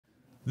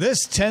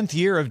This 10th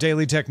year of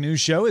Daily Tech News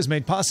Show is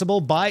made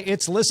possible by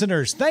its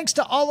listeners. Thanks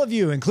to all of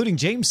you, including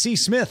James C.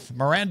 Smith,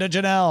 Miranda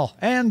Janelle,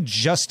 and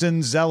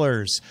Justin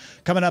Zellers.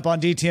 Coming up on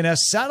DTNS,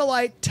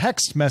 satellite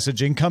text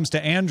messaging comes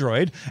to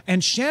Android,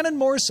 and Shannon,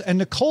 Morse, and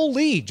Nicole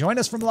Lee join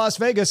us from Las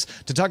Vegas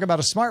to talk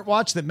about a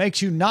smartwatch that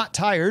makes you not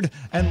tired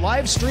and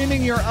live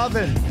streaming your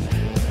oven.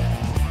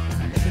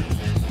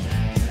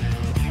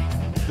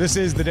 This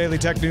is the Daily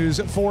Tech News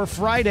for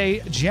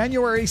Friday,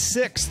 January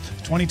 6th,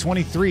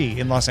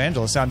 2023 in Los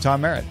Angeles. I'm Tom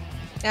Merritt.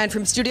 And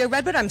from Studio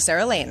Redwood, I'm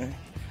Sarah Lane.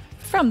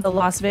 From the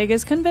Las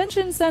Vegas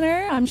Convention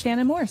Center, I'm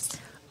Shannon Morse.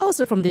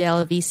 Also from the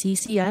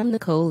LVCC, I'm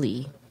Nicole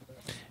Lee.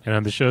 And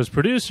I'm the show's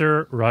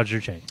producer,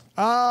 Roger Chang.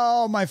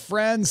 Oh, my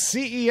friend,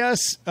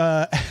 CES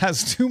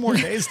has 2 more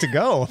days to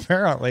go,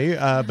 apparently.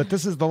 But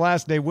this is the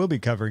last day we'll be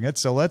covering it.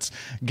 So let's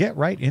get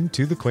right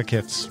into the quick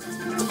hits.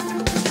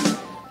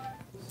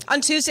 On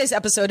Tuesday's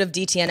episode of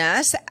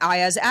DTNS,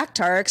 Ayaz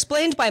Akhtar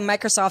explained why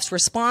Microsoft's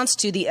response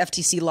to the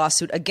FTC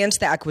lawsuit against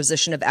the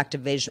acquisition of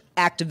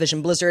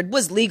Activision Blizzard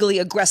was legally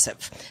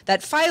aggressive.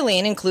 That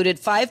filing included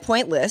a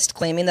 5-point list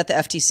claiming that the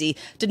FTC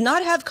did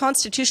not have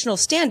constitutional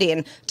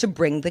standing to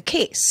bring the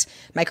case.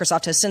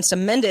 Microsoft has since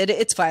amended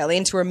its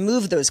filing to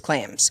remove those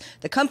claims.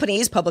 The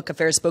company's public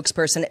affairs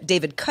spokesperson,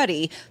 David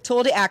Cuddy,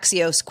 told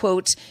Axios,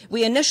 quote,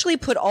 "We initially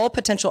put all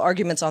potential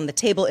arguments on the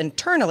table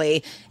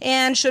internally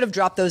and should have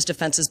dropped those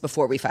defenses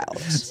before we filed."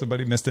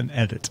 Somebody missed an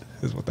edit,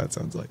 is what that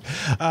sounds like.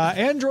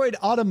 Android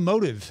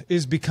Automotive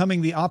is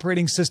becoming the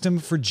operating system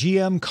for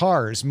GM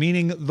cars,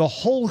 meaning the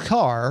whole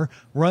car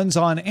runs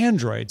on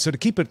Android. So to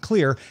keep it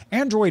clear,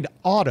 Android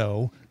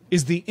Auto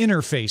is the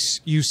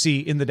interface you see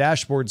in the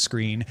dashboard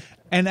screen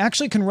and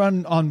actually can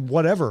run on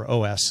whatever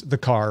OS the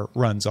car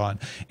runs on.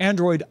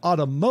 Android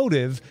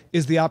Automotive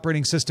is the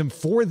operating system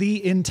for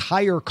the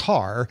entire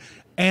car.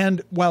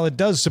 And while it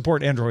does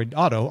support Android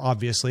Auto,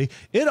 obviously,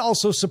 it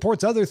also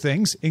supports other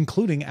things,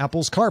 including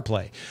Apple's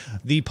CarPlay.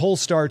 The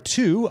Polestar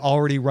 2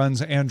 already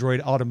runs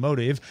Android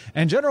Automotive,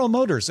 and General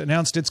Motors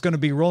announced it's going to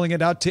be rolling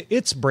it out to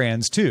its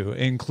brands too,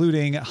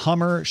 including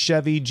Hummer,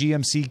 Chevy,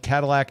 GMC,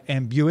 Cadillac,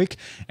 and Buick.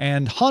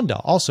 And Honda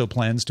also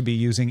plans to be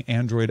using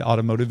Android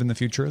Automotive in the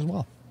future as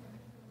well.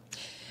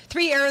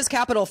 Three Arrows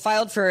Capital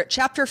filed for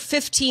Chapter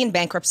 15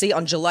 bankruptcy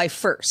on July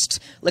 1st.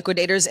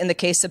 Liquidators in the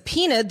case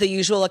subpoenaed the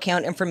usual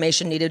account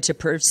information needed to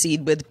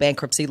proceed with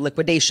bankruptcy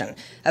liquidation.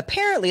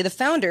 Apparently, the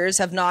founders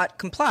have not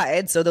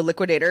complied, so the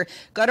liquidator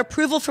got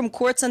approval from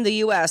courts in the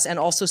U.S. and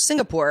also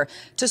Singapore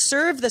to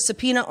serve the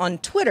subpoena on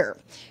Twitter.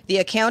 The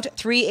account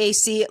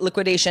 3AC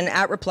Liquidation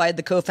replied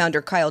the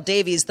co-founder Kyle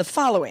Davies the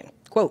following.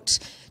 Quote,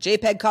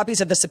 JPEG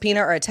copies of the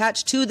subpoena are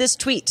attached to this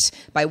tweet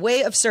by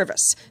way of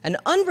service. An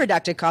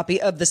unredacted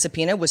copy of the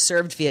subpoena was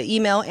served via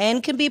email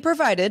and can be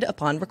provided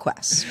upon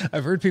request.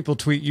 I've heard people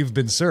tweet you've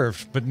been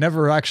served, but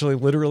never actually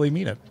literally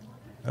mean it.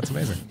 That's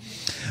amazing.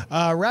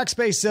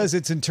 Rackspace says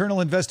its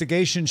internal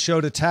investigation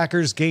showed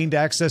attackers gained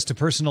access to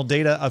personal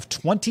data of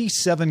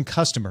 27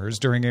 customers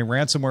during a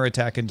ransomware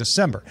attack in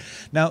December.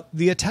 Now,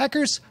 the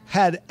attackers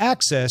had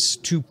access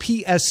to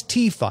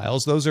PST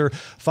files. Those are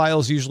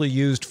files usually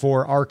used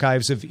for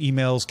archives of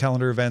emails,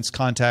 calendar events,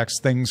 contacts,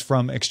 things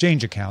from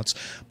Exchange accounts.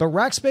 But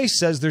Rackspace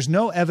says there's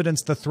no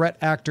evidence the threat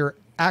actor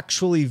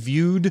actually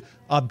viewed,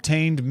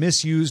 obtained,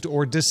 misused,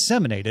 or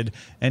disseminated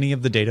any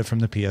of the data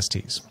from the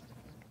PSTs.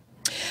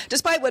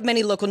 Despite what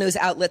many local news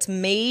outlets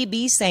may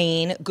be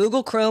saying,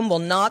 Google Chrome will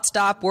not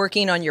stop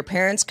working on your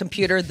parents'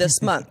 computer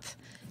this month.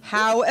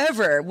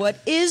 However, what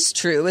is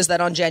true is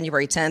that on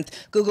January 10th,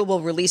 Google will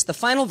release the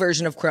final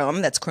version of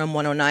Chrome, that's Chrome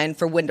 109,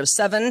 for Windows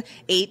 7,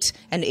 8,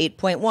 and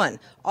 8.1.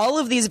 All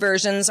of these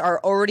versions are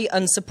already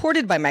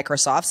unsupported by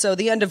Microsoft, so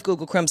the end of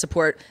Google Chrome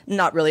support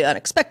not really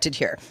unexpected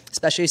here,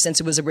 especially since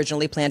it was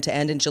originally planned to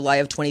end in July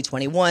of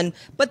 2021,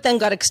 but then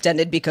got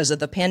extended because of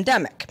the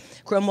pandemic.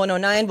 Chrome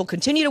 109 will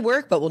continue to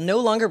work, but will no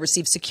longer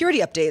receive security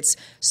updates,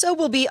 so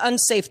will be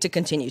unsafe to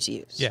continue to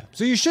use. Yeah,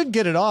 so you should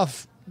get it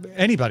off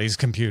anybody's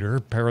computer,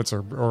 parents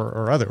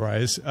or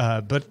otherwise,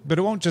 but it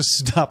won't just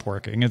stop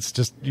working. It's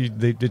just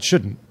it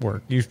shouldn't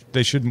work.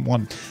 They shouldn't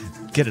want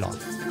get it off.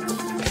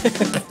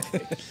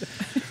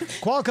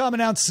 Qualcomm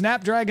announced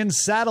Snapdragon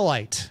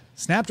Satellite.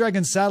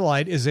 Snapdragon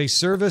Satellite is a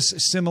service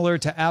similar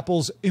to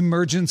Apple's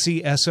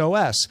Emergency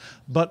SOS,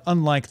 but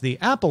unlike the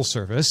Apple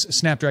service,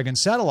 Snapdragon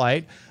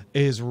Satellite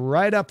is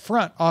right up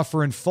front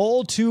offering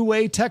full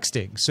two-way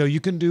texting, so you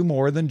can do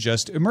more than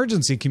just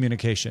emergency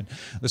communication.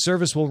 The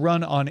service will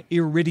run on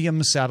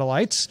Iridium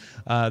satellites.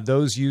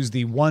 Those use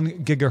the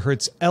 1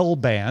 gigahertz L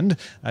band.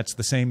 That's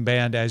the same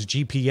band as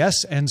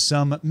GPS and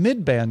some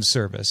mid-band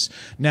service.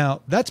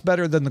 Now, that's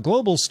better than the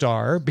Global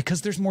Star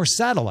because there's more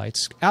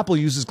satellites. Apple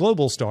uses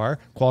Global Star,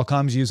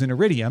 Qualcomm's using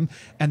Iridium,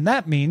 and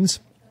that means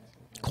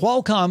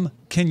Qualcomm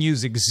can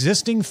use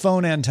existing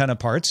phone antenna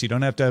parts. You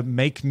don't have to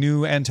make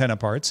new antenna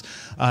parts.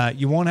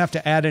 You won't have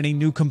to add any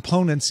new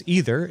components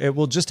either. It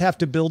will just have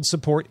to build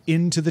support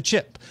into the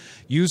chip.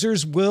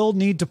 Users will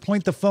need to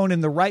point the phone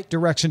in the right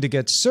direction to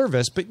get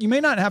service, but you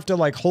may not have to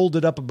like hold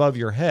it up above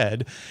your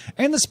head.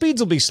 And the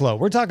speeds will be slow.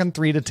 We're talking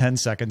 3 to 10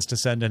 seconds to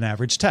send an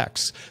average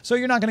text. So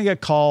you're not going to get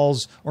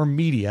calls or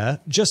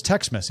media, just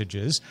text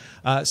messages.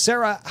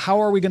 Sarah, how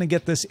are we going to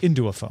get this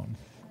into a phone?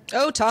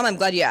 Oh, Tom, I'm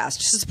glad you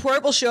asked.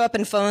 Support will show up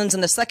in phones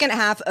in the second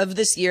half of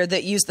this year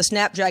that use the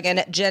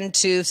Snapdragon Gen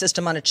 2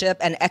 system on a chip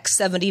and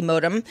X70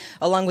 modem,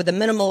 along with a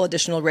minimal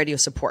additional radio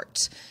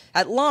support.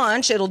 At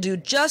launch, it'll do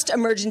just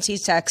emergency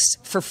texts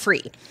for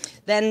free.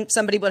 Then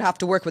somebody would have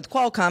to work with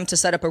Qualcomm to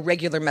set up a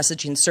regular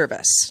messaging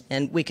service.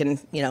 And we can,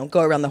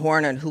 go around the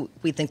horn on who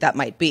we think that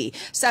might be.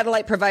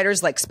 Satellite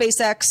providers like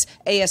SpaceX,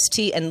 AST,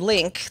 and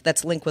Link,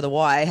 that's Link with a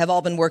Y, have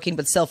all been working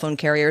with cell phone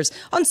carriers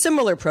on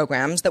similar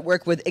programs that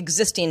work with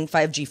existing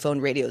 5G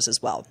phone radios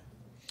as well.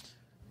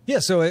 Yeah,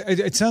 so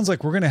it sounds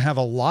like we're going to have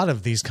a lot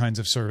of these kinds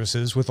of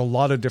services with a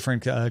lot of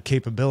different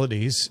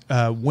capabilities.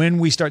 When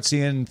we start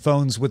seeing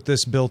phones with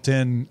this built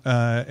in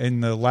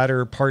the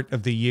latter part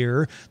of the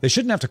year, they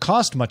shouldn't have to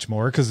cost much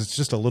more because it's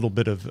just a little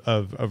bit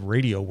of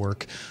radio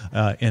work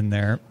in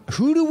there.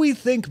 Who do we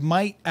think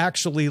might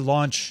actually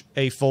launch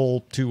a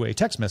full two-way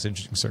text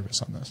messaging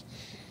service on this?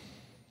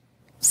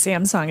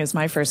 Samsung is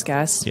my first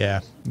guess.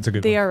 Yeah, it's a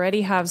good They one.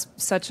 already have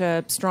such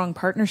a strong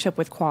partnership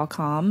with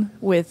Qualcomm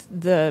with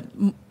the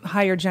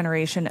higher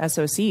generation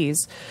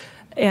SoCs.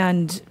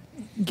 And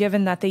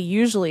given that they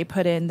usually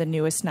put in the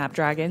newest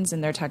Snapdragons in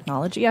their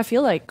technology, I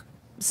feel like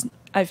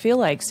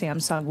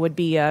Samsung would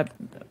be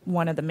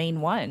one of the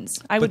main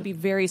ones. I would be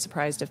very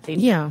surprised if they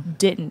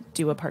didn't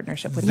do a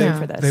partnership with them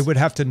for this. They would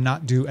have to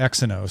not do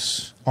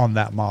Exynos on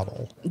that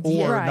model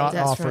or Right, not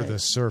that's offer right.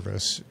 this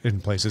service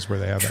in places where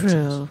they have True.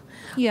 Exynos.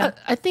 Yeah.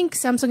 I think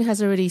Samsung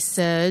has already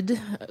said,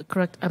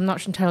 correct, I'm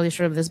not entirely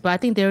sure of this, but I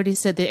think they already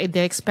said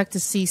they expect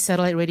to see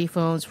satellite radio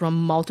phones from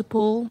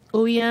multiple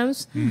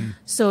OEMs.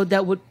 So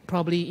that would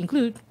probably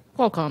include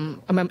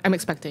Qualcomm, I'm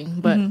expecting,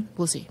 but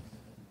we'll see.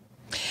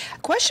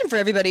 Question for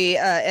everybody,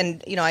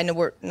 and I know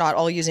we're not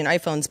all using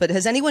iPhones, but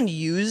has anyone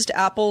used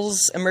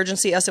Apple's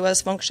emergency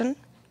SOS function?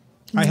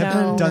 I have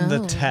No. done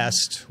the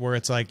test where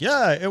it's like,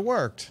 yeah, it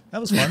worked. That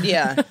was fun.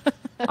 Yeah.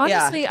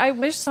 Honestly, I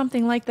wish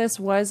something like this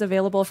was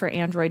available for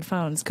Android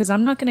phones because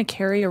I'm not going to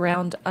carry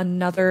around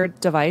another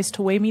device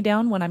to weigh me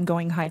down when I'm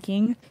going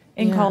hiking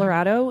in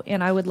Colorado,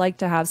 and I would like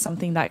to have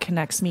something that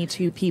connects me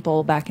to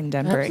people back in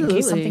Denver in case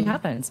Absolutely. something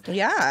happens.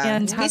 Yeah.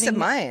 And Peace of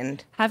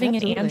mind. Having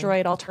Absolutely. an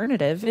Android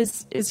alternative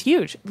is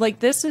huge. Like,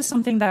 this is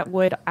something that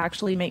would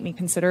actually make me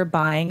consider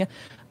buying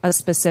a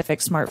specific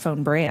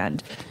smartphone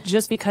brand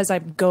just because I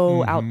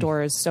go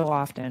outdoors so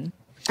often.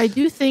 I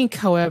do think,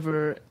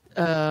 however,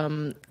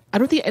 I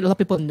don't think a lot of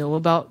people know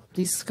about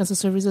these kinds of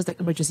services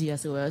like emergency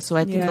SOS. So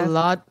I think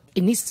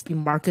it needs to be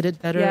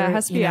marketed better. Yeah, it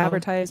has to be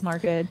advertised,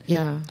 marketed.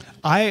 Yeah.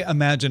 I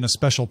imagine a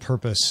special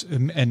purpose,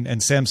 and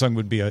Samsung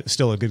would be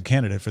still a good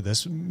candidate for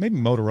this, maybe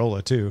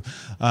Motorola too,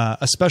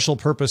 a special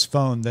purpose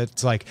phone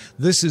that's like,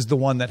 this is the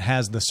one that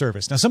has the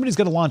service. Now, somebody's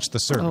going to launch the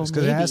service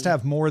because it has to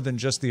have more than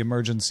just the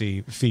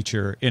emergency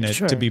feature in it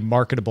to be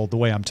marketable the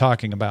way I'm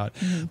talking about.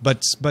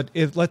 But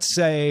if, let's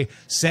say,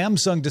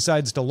 Samsung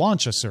decides to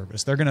launch a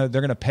service, they're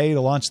gonna pay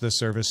to launch this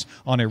service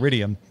on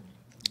Iridium.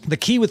 The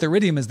key with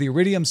Iridium is the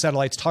Iridium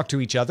satellites talk to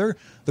each other.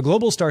 The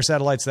Globalstar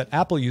satellites that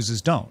Apple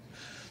uses don't.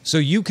 So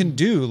you can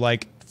do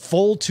like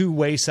full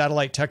two-way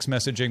satellite text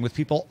messaging with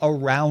people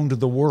around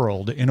the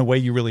world in a way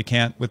you really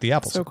can't with the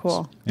Apple So service.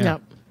 cool. Yeah.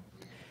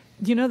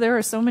 There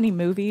are so many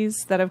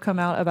movies that have come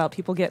out about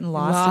people getting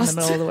lost in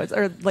the middle of the woods,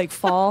 or like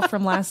Fall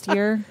from last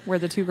year, where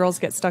the two girls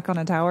get stuck on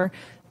a tower.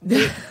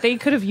 They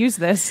could have used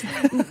this.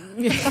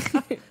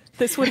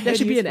 This would That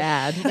should be an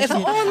ad. If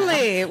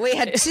only we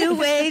had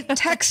two-way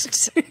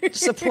text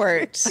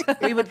support,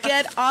 we would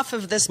get off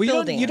of this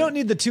building. You don't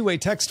need the two-way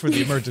text for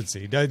the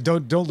emergency.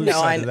 Don't lose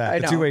sight of that. I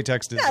The know. two-way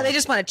text is. Yeah, they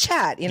just want to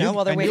chat,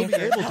 while they're waiting. You'll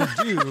be able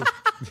to do.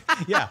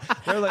 Yeah,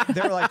 they're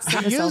like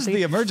we used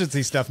the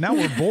emergency stuff. Now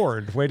we're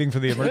bored waiting for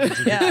the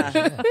emergency.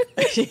 Yeah.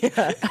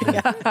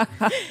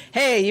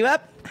 Hey, you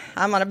up?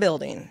 I'm on a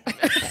building.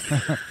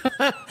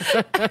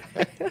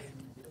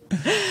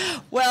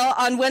 Well,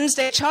 on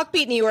Wednesday,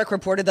 Chalkbeat New York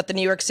reported that the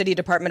New York City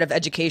Department of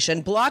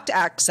Education blocked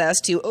access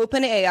to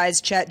OpenAI's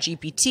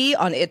ChatGPT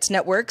on its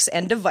networks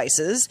and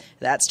devices.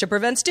 That's to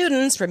prevent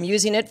students from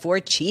using it for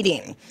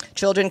cheating.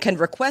 Children can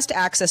request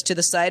access to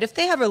the site if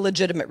they have a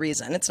legitimate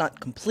reason. It's not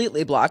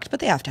completely blocked,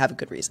 but they have to have a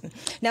good reason.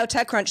 Now,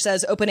 TechCrunch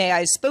says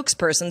OpenAI's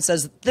spokesperson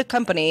says the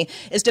company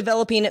is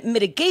developing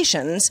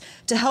mitigations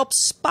to help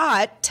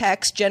spot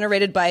text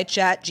generated by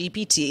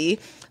ChatGPT,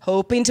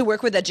 hoping to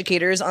work with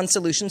educators on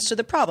solutions to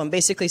the problem.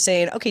 Basically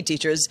saying, okay,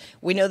 teachers,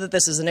 we know that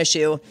this is an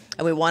issue,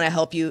 and we want to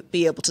help you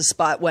be able to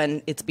spot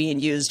when it's being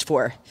used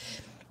for,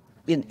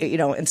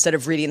 instead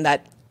of reading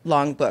that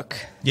long book.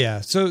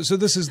 Yeah, so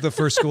this is the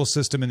first school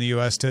system in the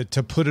U.S. to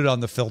put it on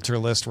the filter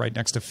list right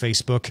next to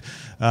Facebook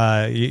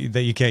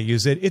that you can't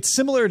use it. It's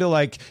similar to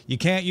like you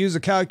can't use a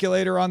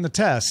calculator on the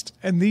test.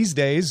 And these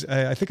days,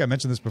 I think I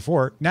mentioned this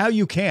before, now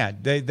you can.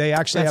 They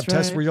actually have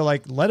tests where you're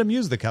like, let them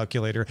use the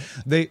calculator.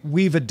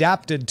 We've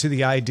adapted to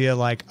the idea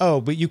like, oh,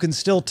 but you can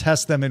still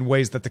test them in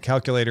ways that the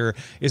calculator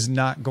is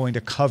not going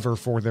to cover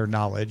for their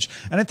knowledge.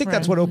 And I think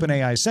that's what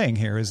OpenAI is saying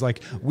here is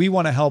like, we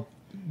want to help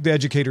the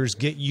educators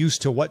get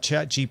used to what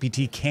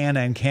ChatGPT can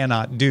and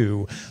cannot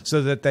do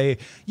so that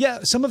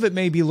some of it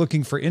may be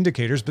looking for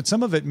indicators, but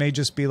some of it may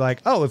just be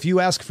like, oh, if you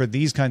ask for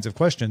these kinds of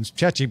questions,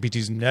 ChatGPT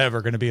is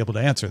never going to be able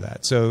to answer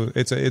that. So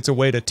it's a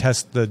way to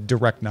test the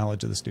direct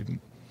knowledge of the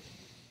student.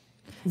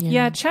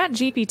 Yeah,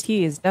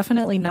 ChatGPT is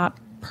definitely not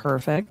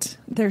perfect.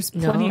 There's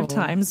plenty of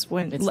times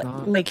when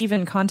like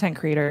even content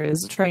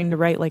creators trying to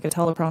write like a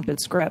teleprompted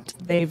script,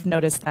 they've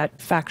noticed that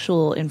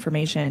factual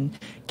information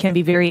can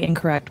be very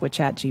incorrect with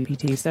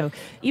ChatGPT. So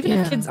even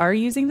if kids are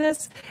using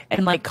this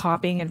and like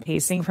copying and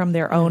pasting from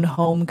their own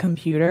home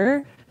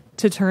computer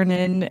to turn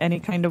in any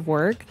kind of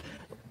work,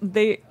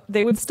 they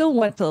would still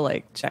want to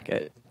like check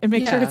it and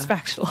make sure it's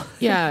factual.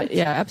 Yeah,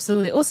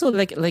 absolutely. Also,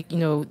 like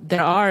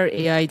there are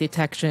AI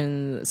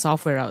detection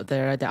software out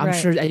there that I'm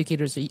sure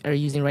educators are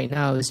using right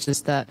now. It's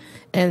just that,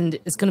 and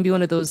it's going to be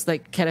one of those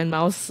like cat and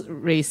mouse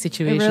race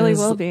situations. It really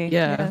will be.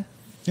 Yeah.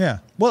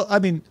 Well, I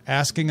mean,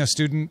 asking a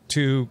student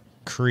to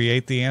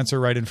create the answer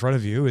right in front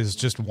of you is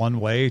just one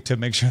way to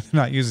make sure they're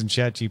not using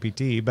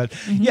ChatGPT. But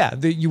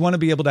you want to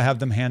be able to have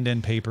them hand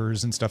in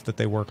papers and stuff that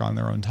they work on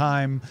their own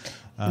time.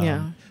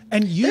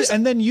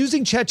 And then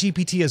using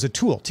ChatGPT as a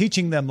tool,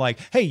 teaching them like,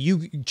 hey,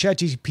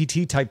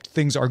 ChatGPT type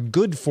things are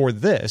good for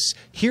this.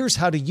 Here's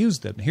how to use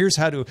them. Here's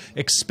how to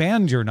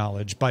expand your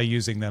knowledge by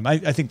using them. I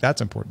think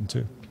that's important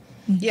too.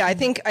 Yeah, I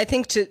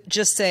think to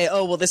just say,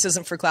 oh, well, this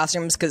isn't for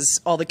classrooms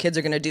because all the kids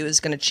are going to do is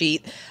going to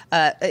cheat.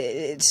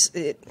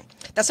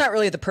 That's not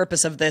really the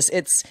purpose of this.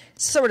 It's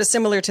sort of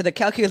similar to the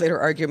calculator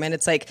argument.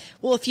 It's like,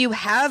 well, if you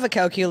have a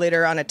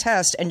calculator on a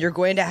test and you're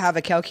going to have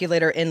a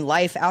calculator in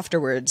life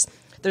afterwards,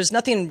 there's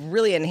nothing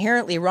really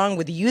inherently wrong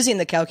with using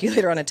the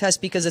calculator on a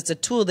test because it's a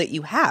tool that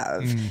you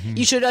have. Mm-hmm.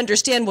 You should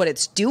understand what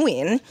it's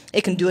doing.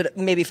 It can do it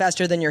maybe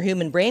faster than your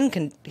human brain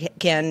can,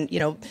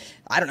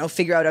 I don't know,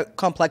 figure out a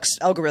complex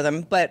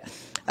algorithm. But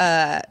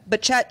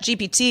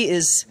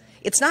ChatGPT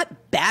it's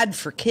not bad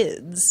for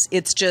kids.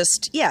 It's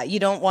just, you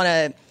don't want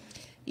to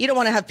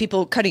have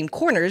people cutting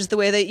corners the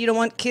way that you don't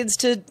want kids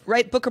to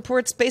write book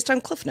reports based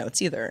on Cliff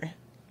Notes either.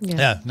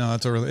 Yeah, no,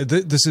 that's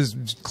this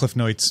is Cliff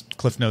Notes,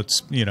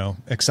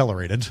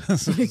 accelerated.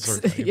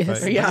 Sort of thing.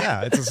 But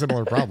it's a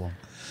similar problem.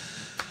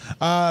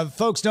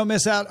 Folks, don't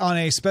miss out on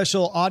a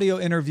special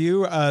audio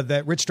interview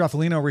that Rich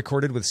Straffolino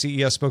recorded with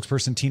CES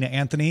spokesperson Tina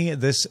Anthony.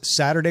 This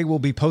Saturday, we'll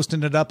be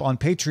posting it up on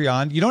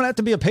Patreon. You don't have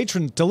to be a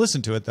patron to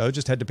listen to it, though.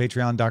 Just head to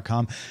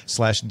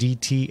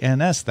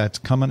patreon.com/DTNS. That's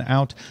coming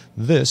out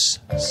this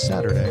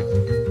Saturday.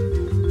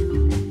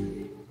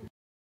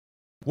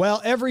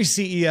 Well, every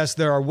CES,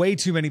 there are way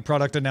too many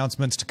product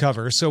announcements to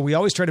cover, so we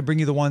always try to bring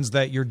you the ones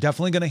that you're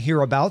definitely going to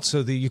hear about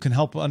so that you can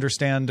help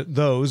understand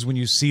those when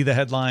you see the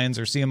headlines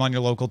or see them on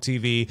your local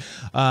TV,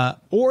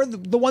 or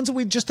the ones that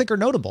we just think are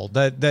notable,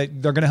 that they're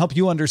going to help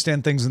you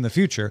understand things in the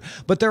future.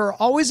 But there are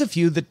always a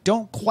few that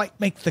don't quite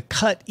make the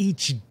cut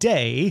each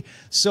day,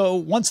 so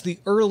once the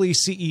early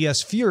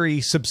CES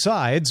fury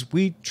subsides,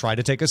 we try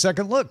to take a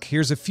second look.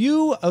 Here's a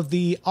few of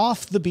the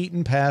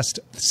off-the-beaten-path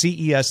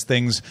CES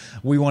things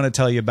we want to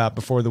tell you about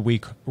before the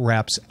week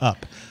wraps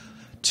up.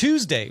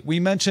 Tuesday, we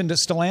mentioned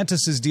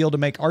Stellantis' deal to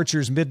make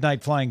Archer's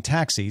midnight flying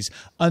taxis.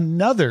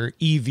 Another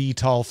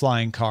e-VTOL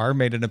flying car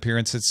made an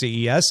appearance at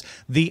CES,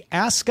 the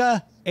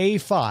Aska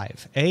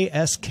A5,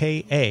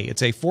 A-S-K-A.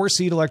 It's a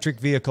 4-seat electric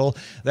vehicle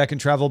that can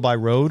travel by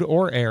road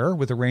or air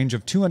with a range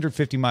of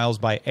 250 miles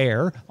by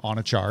air on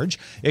a charge.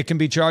 It can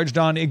be charged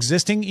on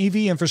existing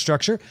EV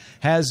infrastructure,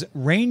 has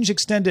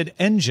range-extended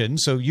engine,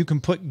 so you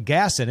can put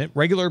gas in it,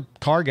 regular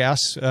car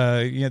gas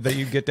that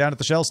you get down at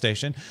the Shell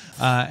station,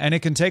 and it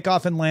can take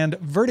off and land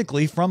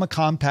vertically from a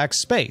compact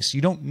space.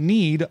 You don't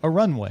need a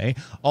runway,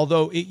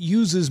 although it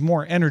uses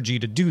more energy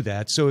to do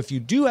that. So if you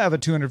do have a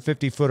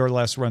 250-foot or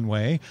less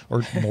runway,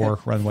 or more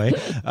runway,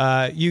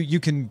 you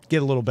can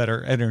get a little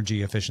better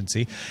energy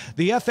efficiency.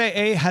 The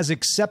FAA has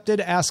accepted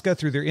Aska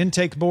through their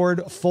intake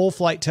board. Full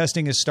flight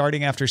testing is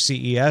starting after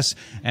CES,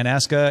 and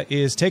Aska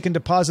is taking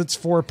deposits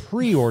for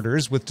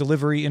pre-orders with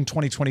delivery in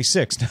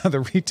 2026. Now, the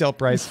retail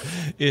price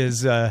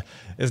is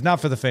not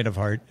for the faint of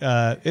heart.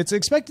 It's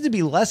expected to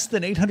be less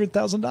than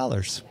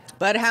 $800,000.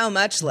 But how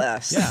much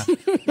less? Yeah,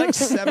 like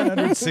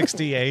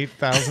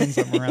 768,000,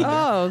 something around there.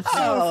 Oh, so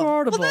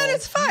affordable. Well, that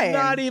is fine.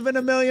 Not even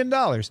 $1 million.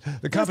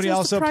 The company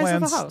also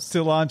plans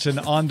to launch an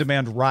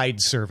on-demand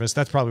ride service.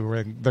 That's probably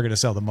where they're going to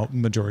sell the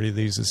majority of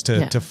these is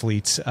to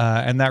fleets.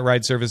 And that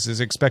ride service is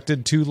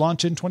expected to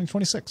launch in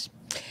 2026.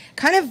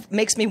 Kind of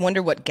makes me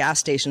wonder what gas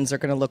stations are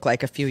going to look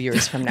like a few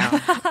years from now.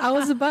 I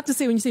was about to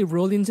say, when you say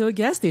roll into a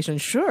gas station,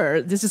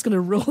 sure, this is going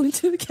to roll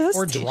into a gas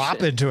Or station.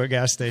 drop into a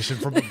gas station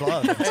from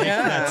above. And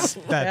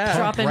take that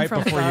Drop pump in right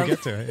from before above. you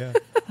get to it.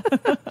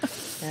 Yeah.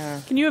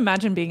 Yeah. Can you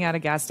imagine being at a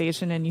gas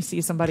station and you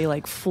see somebody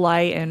like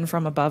fly in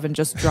from above and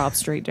just drop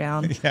straight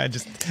down? Yeah,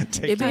 just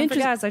take It'd be Time for interesting.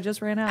 gas, I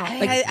just ran out.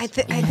 I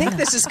think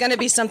this is going to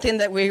be something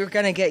that we're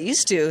going to get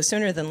used to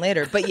sooner than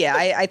later. But yeah,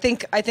 I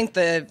think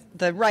the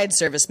ride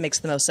service makes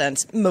the most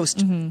sense.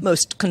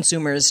 Most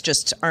consumers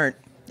just aren't.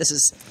 This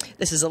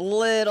is a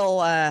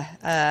little.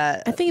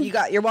 I think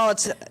your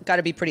wallet's got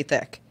to be pretty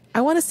thick. I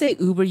want to say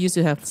Uber used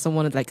to have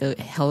someone like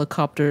a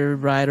helicopter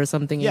ride or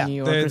something Yeah, in New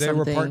York they or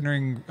something. were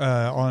partnering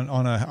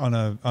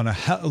on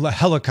a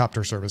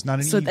helicopter service, not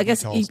an So I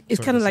guess eVTOL it's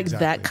kind of service, like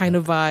that exactly. kind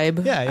of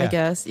vibe. Yeah, yeah. I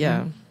guess.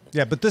 Yeah,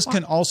 Yeah, but this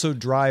can also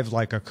drive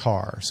like a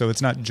car, so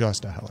it's not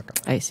just a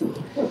helicopter. I see.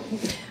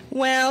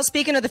 Well,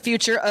 speaking of the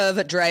future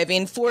of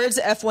driving, Ford's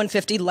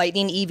F-150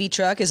 Lightning EV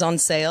truck is on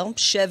sale.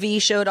 Chevy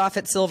showed off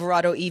its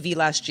Silverado EV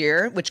last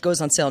year, which goes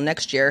on sale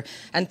next year.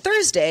 And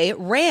Thursday,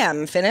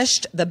 Ram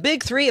finished the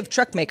big three of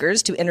truck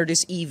makers to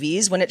introduce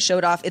EVs when it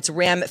showed off its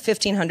Ram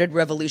 1500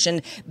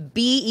 Revolution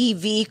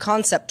BEV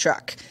concept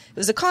truck. It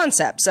was a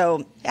concept,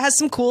 so it has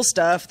some cool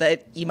stuff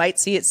that you might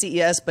see at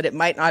CES, but it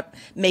might not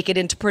make it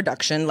into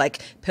production,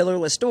 like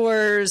pillarless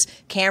doors,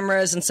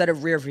 cameras instead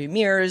of rear view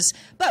mirrors.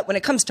 But when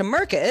it comes to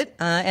market,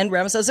 and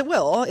Ram says it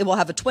will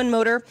have a twin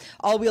motor,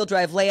 all-wheel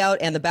drive layout,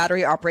 and the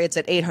battery operates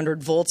at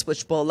 800 volts,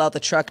 which will allow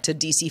the truck to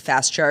DC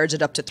fast charge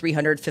at up to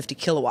 350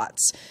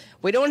 kilowatts.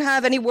 We don't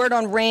have any word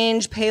on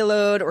range,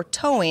 payload, or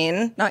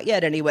towing, not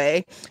yet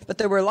anyway, but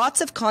there were lots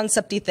of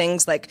concept-y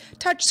things like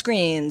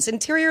touchscreens,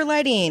 interior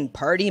lighting,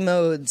 party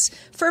modes.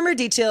 Firmer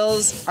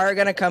details are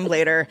going to come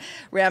later.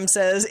 Ram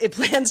says it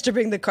plans to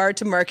bring the car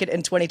to market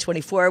in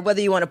 2024,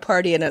 whether you want to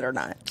party in it or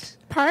not.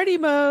 Party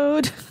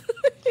mode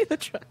in the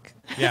truck.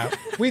 Yeah,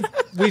 we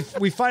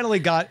finally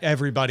got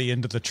everybody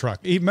into the truck.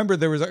 Remember,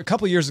 there was a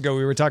couple years ago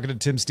we were talking to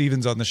Tim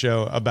Stevens on the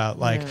show about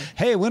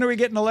hey, when are we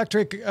getting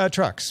electric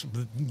trucks?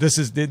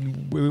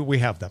 We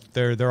have them.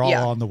 They're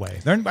all on the way.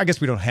 I guess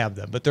we don't have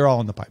them, but they're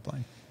all in the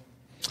pipeline.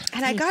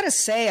 And I gotta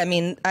say, I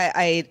mean,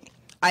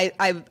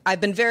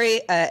 I've been very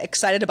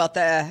excited about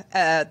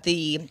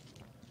the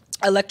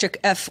electric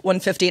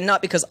F-150,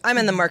 not because I'm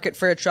in the market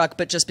for a truck,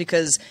 but just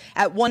because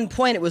at one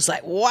point it was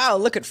like, wow,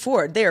 look at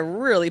Ford. They're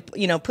really,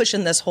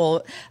 pushing this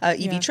whole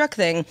EV truck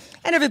thing,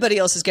 and everybody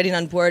else is getting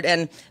on board.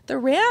 And the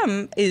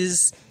Ram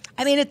is,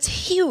 it's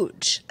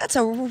huge. That's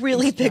a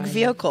really big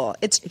vehicle.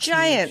 It's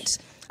giant. Huge.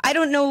 I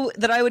don't know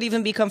that I would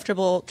even be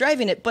comfortable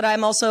driving it, but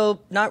I'm also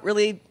not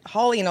really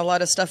hauling a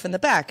lot of stuff in the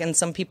back, and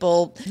some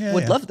people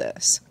would love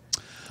this.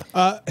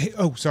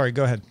 Sorry,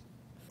 go ahead.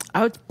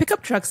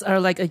 Pickup trucks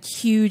are like a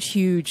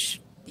huge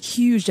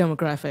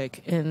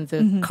demographic in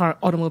the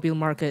automobile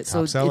market.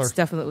 Top seller. It's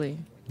definitely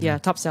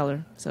top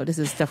seller. So this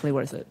is definitely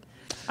worth it.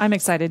 I'm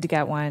excited to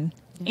get one,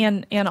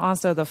 and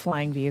also the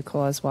flying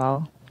vehicle as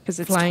well, because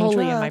it's Flying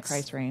totally trucks. in my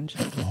price range.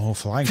 Oh,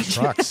 flying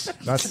trucks.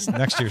 That's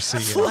next year's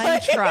CES.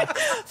 Flying truck.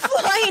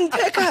 Flying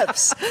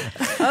pickups.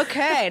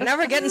 Okay, now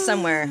we're getting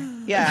somewhere.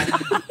 Yeah.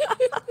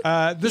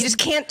 You just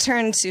can't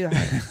turn too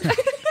hard.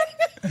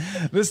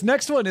 This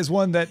next one is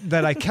one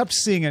that I kept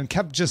seeing and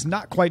kept just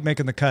not quite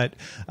making the cut,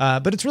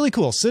 but it's really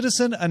cool.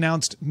 Citizen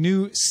announced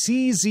new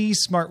CZ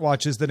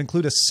smartwatches that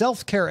include a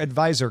self-care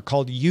advisor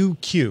called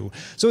UQ.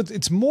 So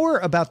it's more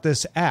about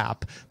this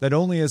app that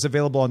only is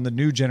available on the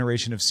new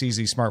generation of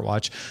CZ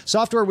smartwatch.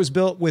 Software was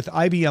built with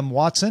IBM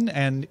Watson,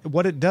 and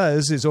what it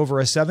does is over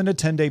a 7 to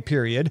 10 day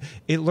period,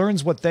 it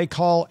learns what they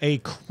call a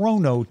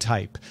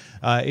chronotype.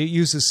 It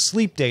uses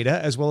sleep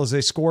data as well as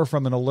a score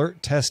from an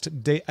alert test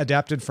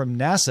adapted from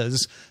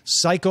NASA's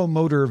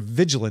Psychomotor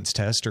Vigilance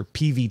Test, or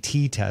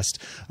PVT test,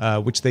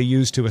 which they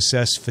use to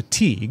assess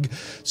fatigue.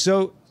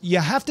 So you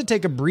have to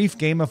take a brief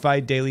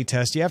gamified daily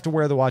test. You have to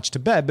wear the watch to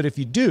bed, but if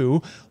you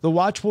do, the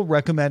watch will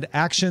recommend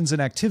actions and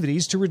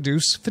activities to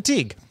reduce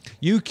fatigue.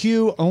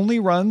 UQ only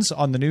runs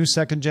on the new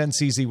second-gen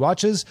CZ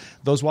watches.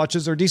 Those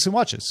watches are decent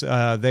watches.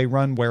 They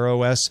run Wear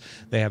OS.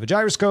 They have a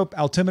gyroscope,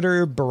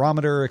 altimeter,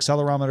 barometer,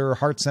 accelerometer,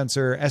 heart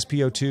sensor,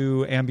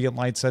 SpO2, ambient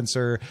light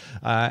sensor,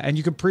 and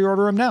you can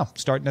pre-order them now,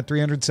 starting at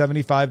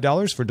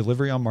 $375 for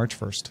delivery on March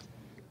 1st.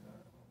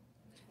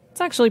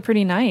 It's actually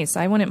pretty nice.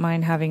 I wouldn't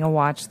mind having a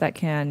watch that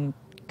can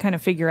kind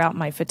of figure out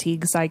my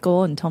fatigue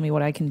cycle and tell me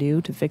what I can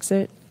do to fix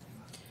it.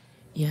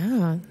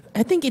 Yeah,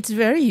 I think it's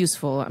very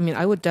useful.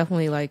 I would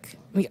definitely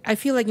I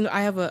feel like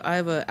I have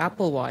a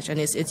Apple Watch, and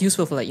it's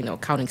useful for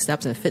counting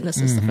steps and fitness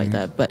and stuff like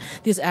that. But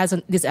this adds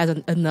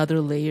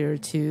another layer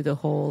to the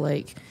whole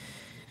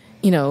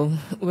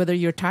whether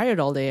you're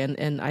tired all day,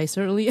 and I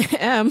certainly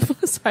am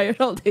tired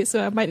all day,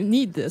 so I might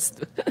need this.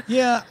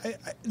 Yeah,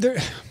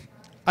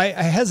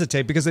 I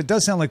hesitate because it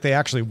does sound like they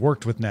actually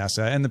worked with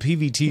NASA, and the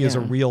PVT is a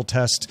real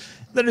test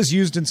that is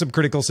used in some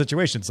critical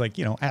situations, like,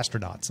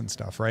 astronauts and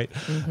stuff, right?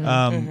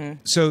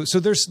 So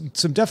there's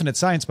some definite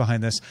science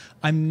behind this.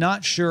 I'm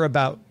not sure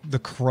about the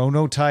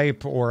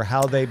chronotype or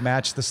how they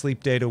match the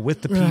sleep data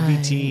with the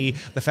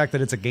PVT, the fact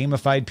that it's a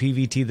gamified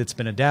PVT that's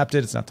been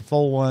adapted. It's not the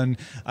full one.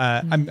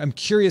 I'm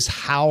curious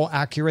how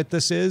accurate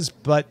this is,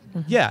 but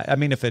yeah, I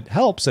mean, if it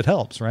helps,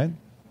 right?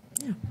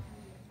 Yeah.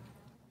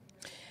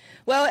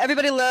 Well,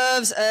 everybody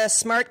loves a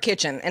smart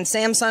kitchen, and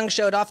Samsung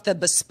showed off the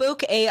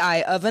Bespoke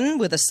AI Oven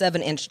with a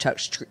 7-inch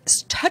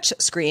touch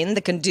screen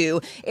that can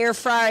do air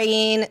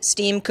frying,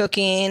 steam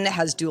cooking,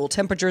 has dual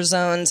temperature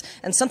zones,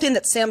 and something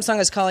that Samsung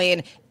is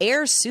calling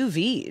air sous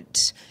vide.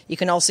 You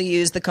can also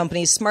use the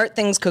company's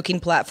SmartThings cooking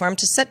platform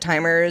to set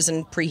timers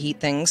and preheat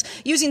things,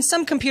 using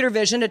some computer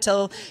vision to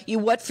tell you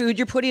what food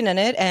you're putting in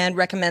it and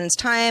recommends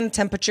time,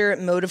 temperature,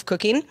 mode of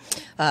cooking,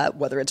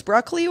 whether it's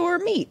broccoli or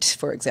meat,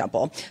 for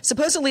example.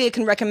 Supposedly, it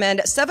can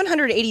recommend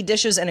 780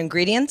 dishes and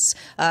ingredients,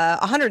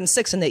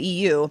 106 in the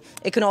EU.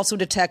 It can also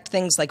detect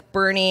things like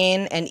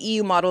burning, and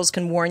EU models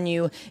can warn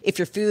you if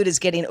your food is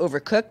getting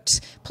overcooked.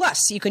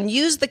 Plus, you can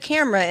use the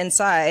camera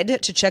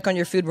inside to check on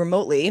your food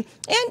remotely,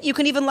 and you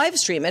can even live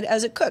stream it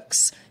as it cooks.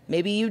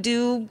 Maybe you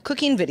do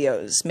cooking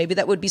videos. Maybe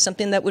that would be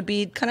something that would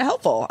be kind of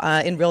helpful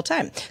in real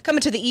time.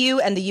 Coming to the EU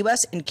and the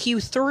US in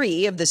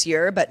Q3 of this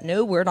year, but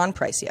no word on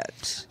price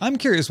yet. I'm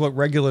curious what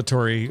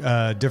regulatory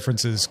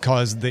differences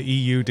caused the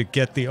EU to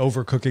get the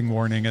overcooking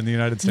warning and the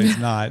United States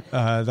not.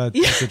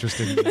 That's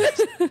interesting.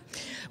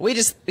 We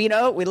just, we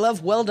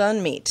love well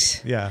done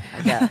meat. Yeah.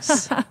 I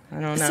guess. I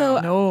don't know. So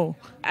No.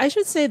 I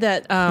should say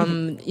that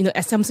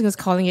as Samsung is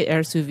calling it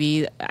air sous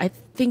vide, I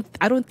think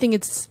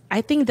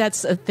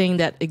that's a thing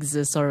that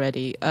exists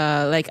already.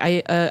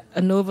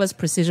 Nova's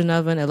precision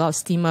oven, a lot of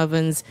steam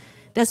ovens.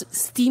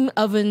 Steam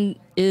oven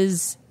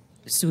is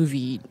sous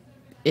vide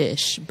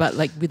ish, but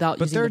without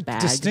using the bag. But they're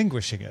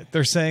distinguishing it.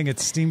 They're saying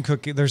it's steam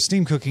cooking. There's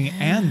steam cooking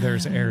and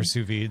there's air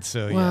sous vide.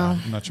 So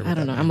I'm not sure. I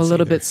don't know. I'm a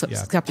little bit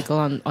skeptical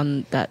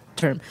on that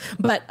term,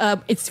 but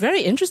it's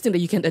very interesting that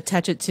you can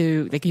attach it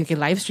to you can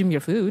live stream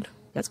your food.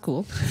 That's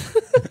cool.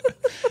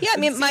 Yeah, I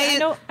mean,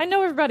 I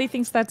know everybody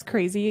thinks that's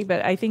crazy,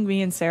 but I think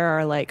me and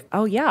Sarah are like,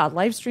 oh yeah,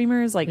 live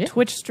streamers,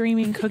 Twitch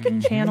streaming,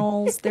 cooking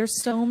channels.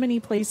 There's so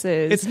many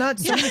places. It's not.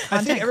 so many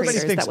I think everybody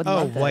thinks,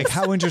 love this.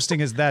 how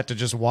interesting is that to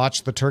just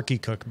watch the turkey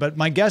cook? But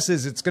my guess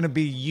is it's going to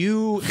be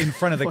you in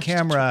front of the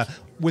camera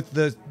with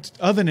the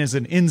oven as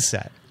an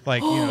inset.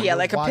 Like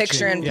like a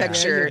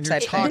picture-in-picture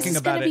type. Talking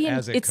about it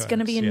as it cooks. It's going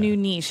to be a new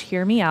niche.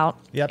 Hear me out.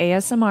 Yep.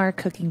 ASMR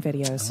cooking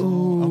videos.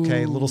 Ooh,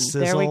 okay, little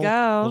sizzle. There we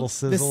go. Little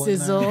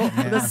sizzle.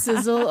 The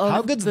sizzle of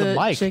how good's the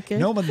mic? Chicken.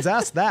 No one's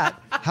asked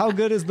that. How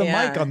good is the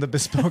mic on the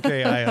Bespoke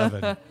AI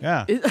oven?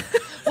 Yeah.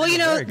 Well,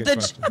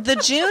 the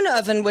June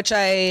oven, which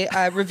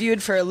I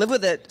reviewed for a Live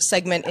With It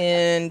segment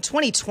in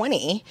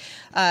 2020,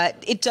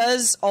 it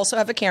does also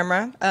have a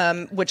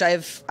camera, which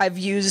I've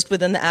used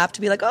within the app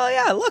to be like, oh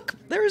yeah, look,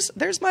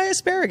 there's my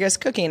asparagus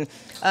cooking,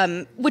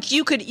 which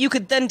you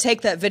could then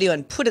take that video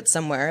and put it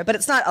somewhere, but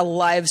it's not a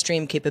live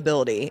stream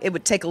capability. It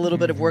would take a little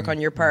bit of work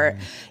on your part,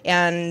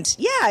 and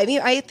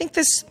I think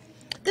this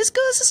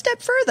goes a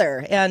step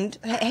further. And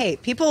hey,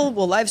 people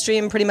will live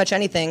stream pretty much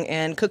anything,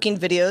 and cooking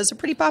videos are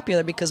pretty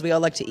popular because we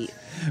all like to eat.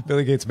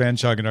 Billy Gates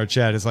Manchog in our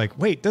chat is like,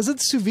 wait, doesn't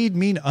sous vide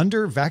mean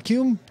under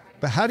vacuum?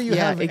 But how do you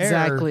have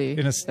exactly. air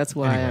in a... That's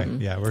why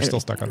anyway, we're still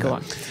stuck on that.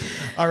 On.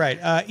 All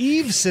right.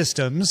 Eve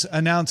Systems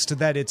announced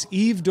that its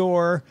Eve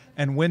door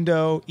and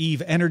window,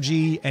 Eve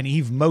energy, and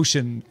Eve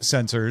motion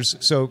sensors,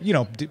 so,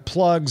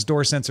 plugs,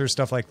 door sensors,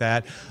 stuff like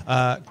that,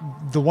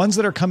 the ones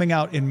that are coming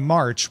out in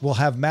March will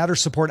have Matter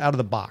support out of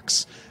the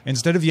box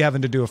instead of you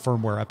having to do a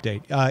firmware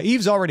update.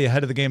 Eve's already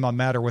ahead of the game on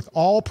Matter with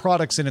all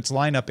products in its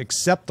lineup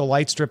except the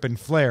light strip and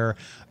flare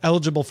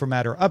eligible for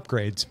Matter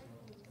upgrades.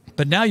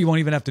 But now you won't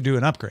even have to do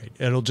an upgrade.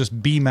 It'll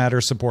just be Matter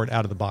support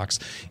out of the box.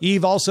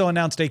 Eve also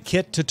announced a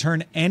kit to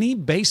turn any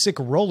basic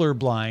roller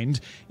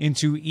blind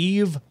into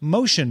Eve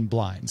motion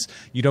blinds.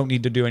 You don't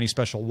need to do any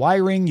special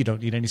wiring. You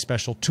don't need any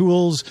special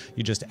tools.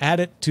 You just add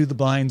it to the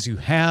blinds you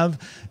have,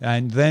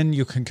 and then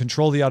you can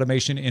control the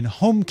automation in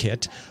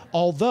HomeKit.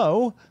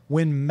 Although,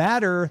 when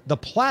Matter, the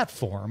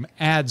platform,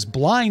 adds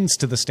blinds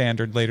to the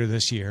standard later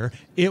this year,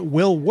 it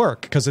will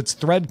work because it's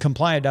thread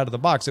compliant out of the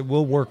box. It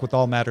will work with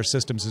all Matter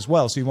systems as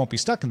well, so you won't be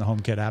stuck in the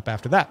HomeKit app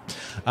after that.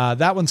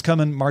 That one's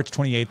coming March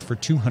 28th for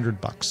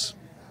 $200.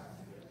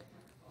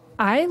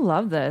 I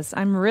love this.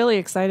 I'm really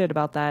excited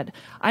about that.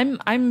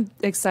 I'm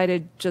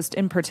excited just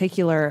in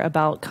particular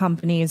about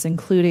companies,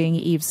 including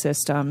Eve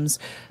Systems,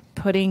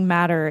 putting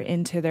Matter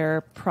into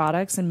their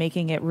products and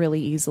making it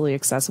really easily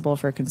accessible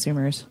for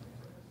consumers.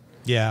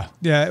 Yeah.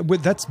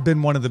 That's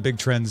been one of the big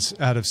trends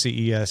out of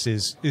CES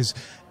is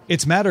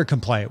it's Matter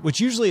compliant,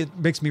 which usually it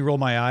makes me roll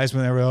my eyes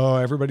when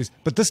everybody's.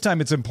 But this time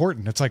it's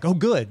important. It's like, oh,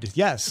 good.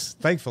 Yes,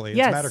 thankfully,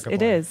 it's Matter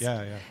compliant. It is.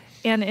 Yeah.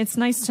 And it's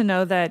nice to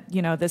know that,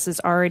 this is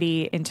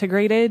already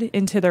integrated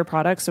into their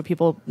products, so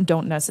people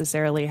don't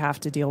necessarily have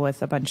to deal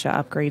with a bunch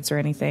of upgrades or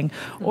anything.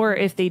 Or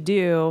if they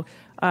do,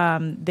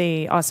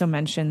 They also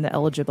mentioned the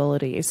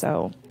eligibility,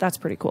 so that's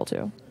pretty cool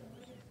too.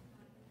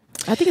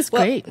 I think it's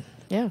great.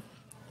 Yeah.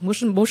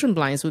 Motion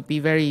blinds would be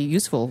very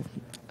useful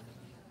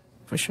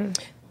for sure.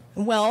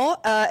 Well,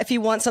 if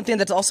you want something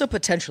that's also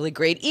potentially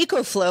great,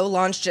 EcoFlow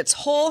launched its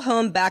whole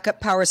home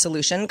backup power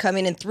solution,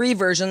 coming in 3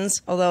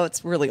 versions, although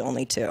it's really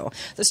only 2.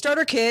 The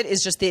starter kit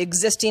is just the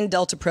existing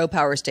Delta Pro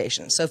power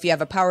station. So if you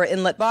have a power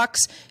inlet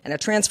box and a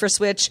transfer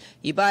switch,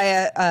 you buy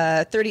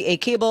a 30A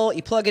cable,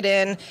 you plug it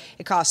in,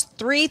 it costs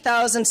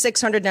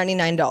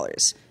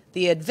 $3,699.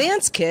 The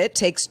advanced kit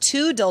takes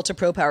 2 Delta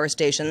Pro power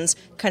stations,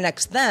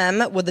 connects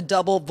them with a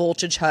double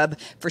voltage hub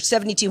for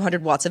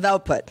 7,200 watts of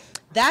output.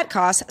 That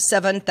costs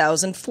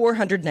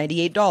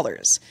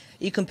 $7,498.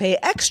 You can pay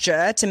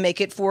extra to make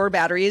it 4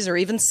 batteries or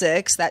even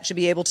 6. That should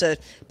be able to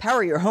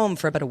power your home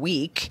for about a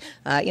week,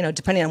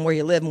 depending on where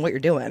you live and what you're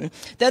doing.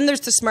 Then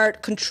there's the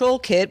Smart Control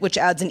Kit, which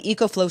adds an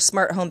EcoFlow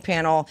smart home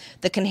panel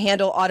that can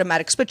handle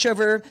automatic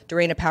switchover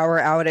during a power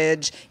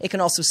outage. It can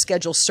also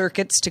schedule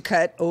circuits to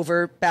cut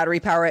over battery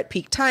power at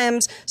peak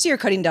times, so you're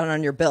cutting down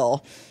on your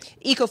bill.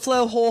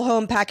 EcoFlow whole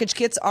home package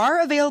kits are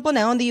available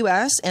now in the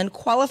U.S. and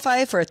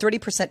qualify for a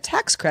 30%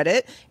 tax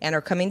credit and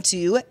are coming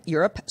to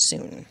Europe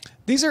soon.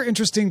 These are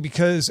interesting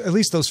because at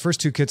least those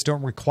first 2 kits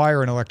don't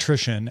require an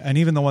electrician, and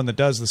even the one that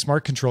does, the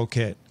Smart Control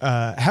Kit,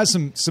 has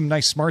some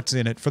nice smarts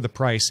in it for the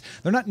price.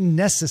 They're not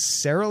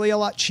necessarily a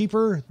lot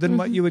cheaper than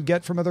what you would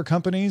get from other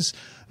companies,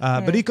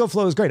 but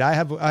EcoFlow is great. I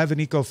have an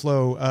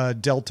EcoFlow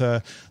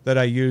Delta that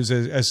I use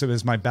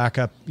as my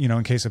backup,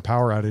 in case of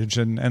power outage,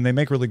 and they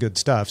make really good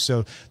stuff.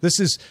 So this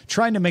is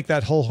trying to make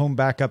that whole home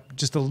backup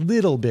just a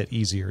little bit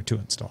easier to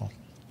install.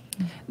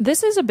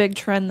 This is a big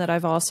trend that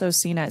I've also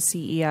seen at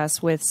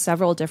CES with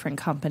several different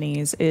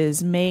companies,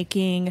 is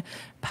making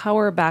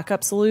power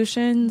backup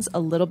solutions a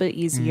little bit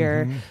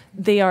easier.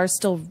 They are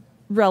still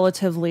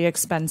relatively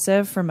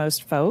expensive for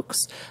most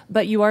folks,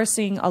 but you are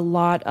seeing a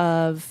lot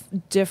of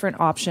different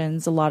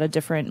options, a lot of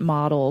different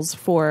models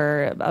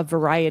for a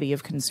variety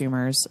of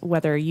consumers,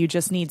 whether you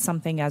just need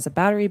something as a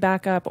battery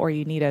backup or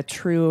you need a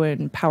true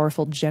and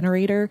powerful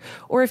generator,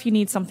 or if you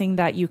need something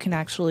that you can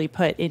actually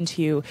put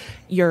into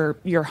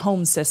your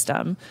home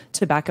system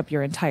to back up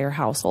your entire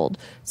household.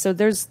 So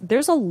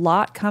there's a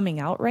lot coming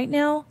out right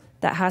now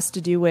that has to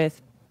do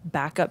with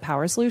backup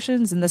power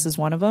solutions, and this is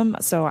one of them.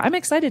 So I'm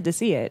excited to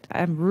see it.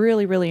 I'm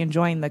really, really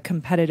enjoying the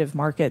competitive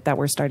market that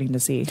we're starting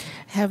to see.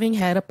 Having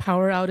had a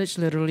power outage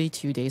literally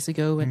 2 days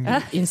ago in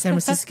San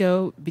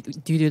Francisco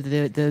due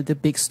to the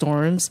big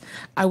storms,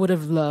 I would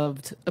have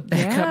loved a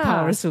backup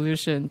power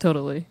solution.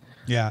 Totally.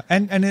 Yeah,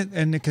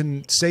 and it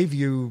can save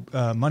you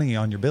money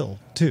on your bill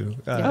too.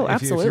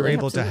 Absolutely. If you're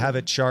able to have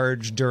it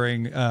charged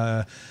during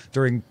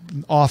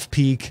off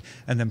peak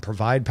and then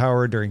provide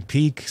power during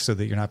peak, so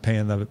that you're not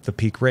paying the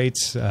peak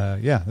rates.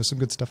 There's some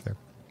good stuff there.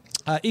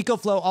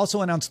 EcoFlow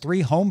also announced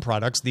 3 home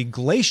products. The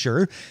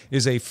Glacier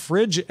is a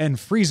fridge and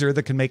freezer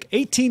that can make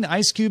 18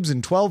 ice cubes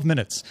in 12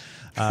 minutes.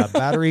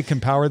 Battery can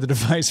power the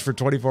device for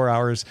 24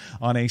 hours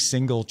on a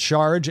single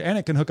charge, and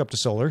it can hook up to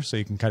solar, so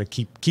you can kind of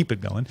keep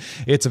it going.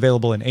 It's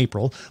available in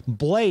April.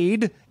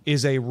 Blade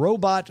is a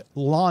robot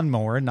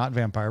lawnmower, not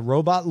vampire,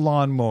 robot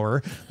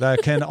lawnmower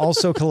that can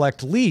also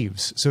collect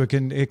leaves. So it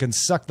can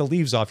suck the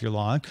leaves off your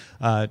lawn,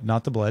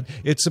 not the blood.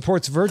 It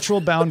supports virtual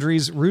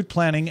boundaries, route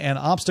planning, and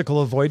obstacle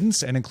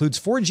avoidance, and includes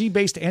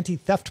 4G-based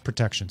anti-theft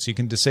protection, so you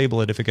can disable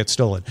it if it gets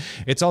stolen.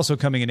 It's also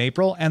coming in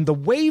April. And the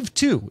Wave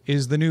 2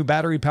 is the new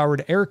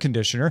battery-powered air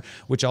conditioner,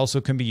 which also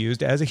can be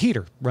used as a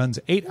heater. Runs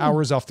 8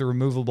 hours off the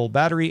removable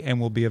battery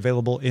and will be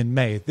available in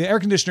May. The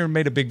air conditioner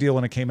made a big deal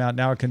when it came out.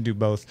 Now it can do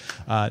both.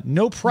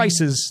 No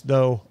prices,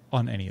 though,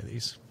 on any of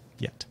these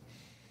yet.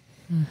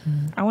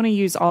 I want to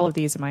use all of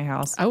these in my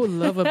house. I would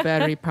love a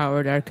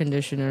battery-powered air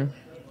conditioner.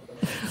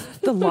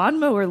 The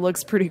lawnmower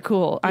looks pretty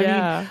cool.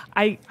 I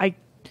mean,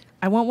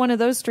 I want one of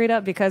those straight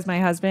up because my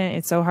husband,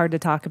 it's so hard to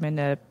talk him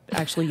into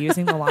actually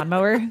using the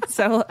lawnmower.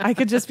 So I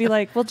could just be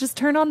like, well, just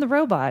turn on the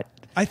robot.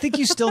 I think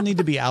you still need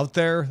to be out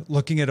there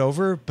looking it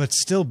over, but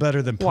still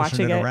better than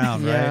pushing it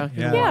around, right?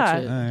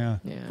 Yeah.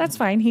 That's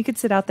fine. He could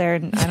sit out there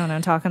and, I don't know,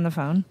 talk on the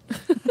phone.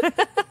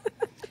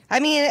 I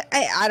mean,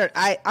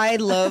 I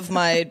love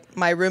my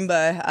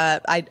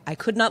Roomba. I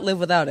could not live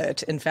without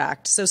it, in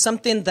fact. So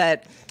something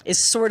that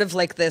is sort of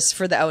like this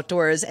for the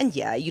outdoors, and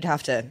you'd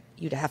have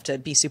to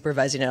be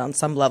supervising it on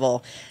some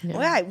level. Yeah.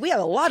 Well, we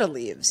have a lot of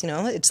leaves,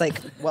 It's like,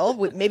 well,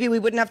 maybe we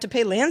wouldn't have to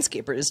pay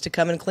landscapers to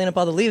come and clean up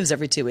all the leaves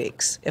every 2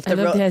 weeks if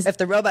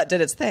the robot did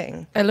its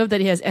thing. I love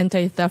that he has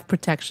anti-theft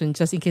protection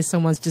just in case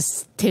someone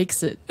just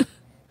takes it.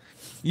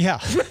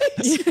 Yeah,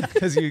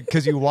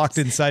 because you walked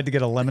inside to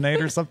get a lemonade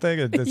or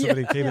something, and then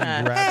somebody came in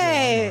and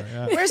grabbed your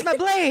lawnmower. Where's my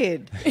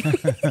blade?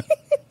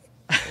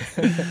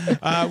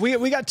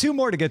 We got 2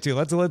 more to get to.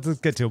 Let's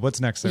get to it. What's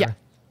next, Sarah?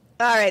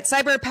 All right,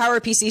 Cyber Power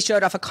PC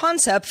showed off a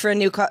concept for a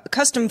new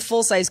custom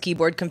full-size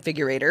keyboard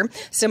configurator,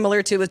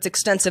 similar to its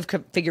extensive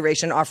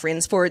configuration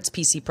offerings for its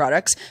PC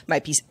products.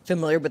 Might be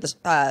familiar with the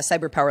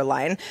Cyber Power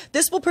line.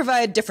 This will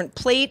provide different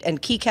plate and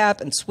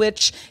keycap and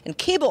switch and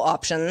cable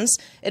options.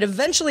 It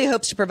eventually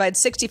hopes to provide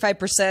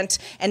 65%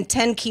 and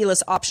 10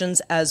 keyless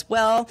options as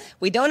well.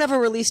 We don't have a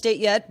release date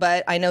yet,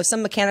 but I know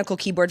some mechanical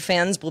keyboard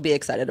fans will be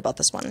excited about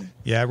this one.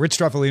 Yeah, Rich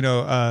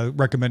Straffolino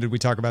recommended we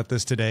talk about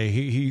this today.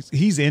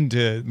 He's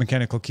into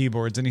mechanical keyboards,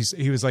 and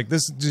he was like,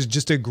 this is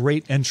just a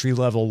great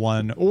entry-level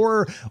one,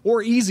 or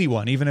easy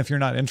one, even if you're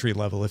not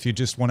entry-level, if you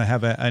just want to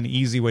have an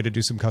easy way to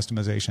do some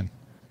customization.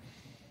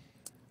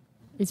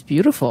 It's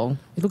beautiful.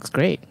 It looks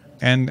great.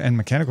 And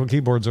mechanical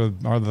keyboards are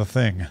the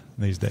thing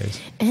these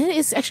days. And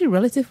it's actually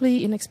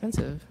relatively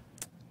inexpensive.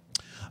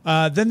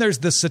 Then there's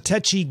the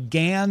Satechi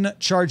GAN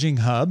charging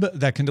hub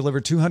that can deliver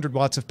 200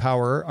 watts of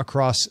power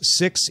across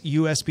 6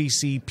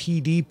 USB-C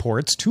PD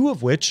ports, 2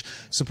 of which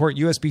support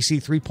USB-C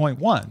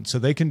 3.1, so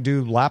they can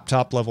do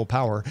laptop level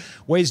power.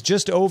 Weighs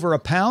just over a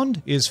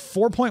pound, is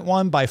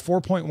 4.1 by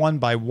 4.1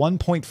 by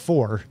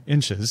 1.4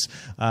 inches,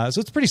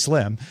 so it's pretty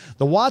slim.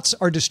 The watts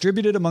are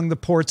distributed among the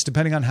ports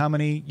depending on how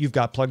many you've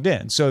got plugged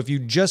in. So if you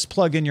just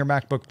plug in your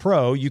MacBook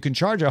Pro, you can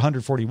charge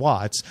 140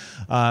 watts,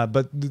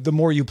 but the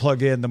more you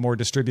plug in, the more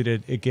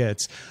distributed it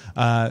gets.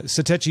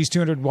 Satechi's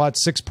 200 watt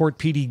 6-port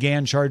PD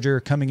GAN charger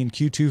coming in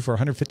Q2 for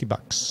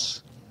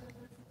 $150.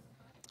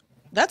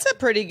 That's a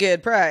pretty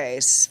good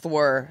price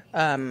for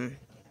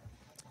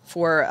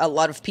a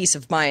lot of peace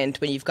of mind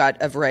when you've got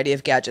a variety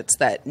of gadgets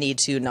that need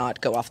to not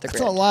go off the grid.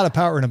 That's a lot of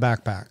power in a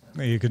backpack.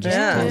 You could just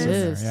Yeah, close it in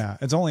there. is. Yeah,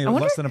 it's only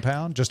less than a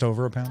pound, just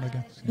over a pound, I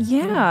guess.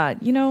 Yeah,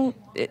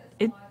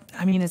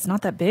 I mean, it's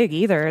not that big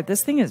either.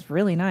 This thing is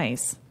really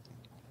nice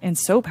and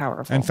so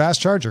powerful. And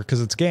fast charger because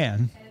it's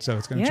GAN, so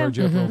it's going to charge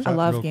you up real fast. I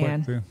love real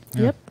GAN. quick, too.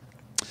 Yeah. Yep.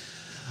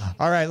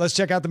 All right, let's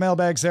check out the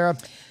mailbag, Sarah.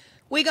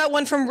 We got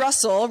one from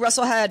Russell.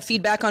 Russell had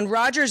feedback on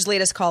Roger's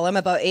latest column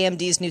about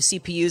AMD's new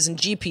CPUs and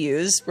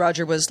GPUs.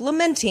 Roger was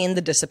lamenting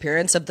the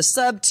disappearance of the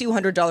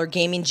sub-$200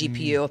 gaming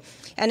GPU.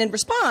 And in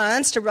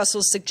response to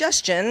Russell's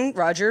suggestion,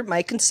 Roger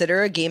might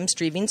consider a game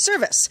streaming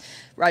service.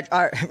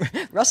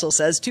 Russell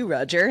says to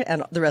Roger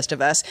and the rest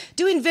of us,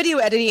 doing video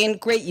editing,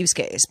 great use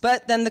case,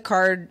 but then the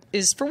card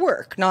is for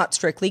work, not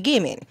strictly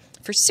gaming.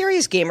 For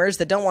serious gamers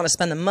that don't want to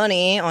spend the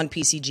money on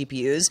PC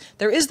GPUs,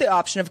 there is the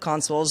option of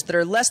consoles that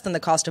are less than the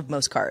cost of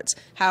most cards.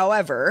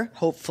 However,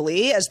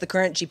 hopefully, as the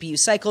current GPU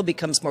cycle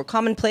becomes more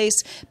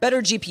commonplace,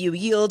 better GPU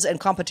yields and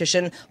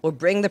competition will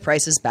bring the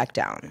prices back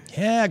down.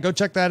 Yeah, go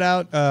check that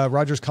out.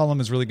 Roger's column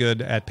is really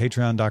good at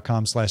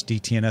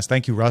patreon.com/DTNS.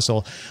 Thank you,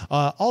 Russell.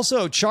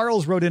 Also,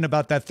 Charles wrote in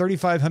about that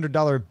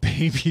 $3,500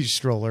 baby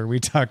stroller we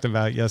talked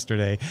about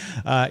yesterday.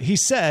 He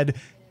said,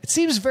 it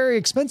seems very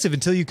expensive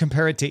until you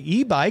compare it to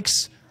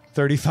e-bikes.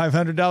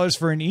 $3,500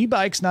 for an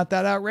e-bike's not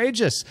that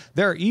outrageous.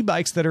 There are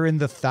e-bikes that are in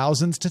the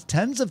thousands to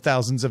tens of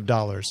thousands of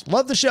dollars.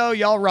 Love the show.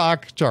 Y'all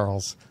rock,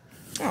 Charles.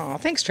 Oh,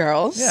 thanks,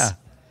 Charles. Yeah.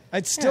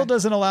 It still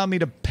doesn't allow me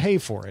to pay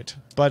for it,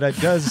 but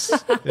it does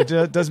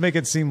does make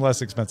it seem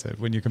less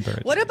expensive when you compare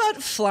it. What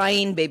about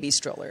flying baby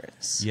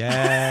strollers?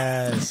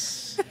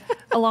 Yes.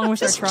 Along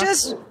with your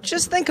trucks.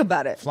 Just think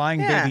about it.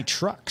 Flying baby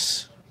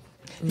trucks.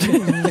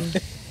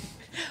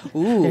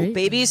 Ooh,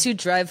 babies who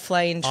drive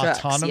flying trucks.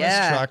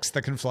 Autonomous trucks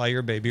that can fly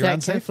your baby around That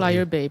can safely. fly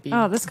your baby.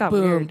 Oh, this got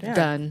Boom, weird.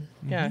 done.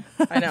 Yeah,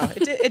 I know.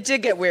 It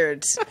did get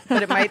weird,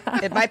 but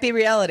it might be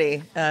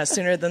reality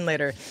sooner than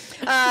later.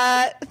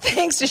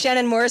 Thanks to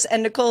Shannon Morse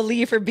and Nicole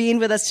Lee for being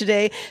with us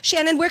today.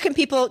 Shannon, where can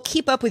people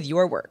keep up with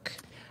your work?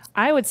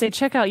 I would say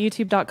check out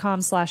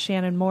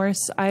youtube.com/Shannon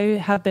Morse. I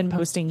have been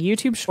posting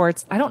YouTube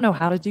shorts. I don't know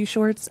how to do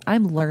shorts.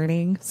 I'm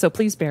learning, so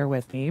please bear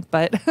with me.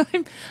 But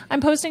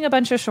I'm posting a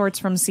bunch of shorts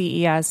from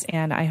CES,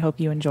 and I hope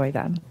you enjoy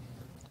them.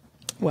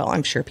 Well,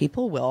 I'm sure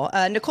people will.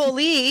 Nicole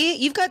Lee,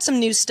 you've got some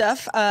new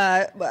stuff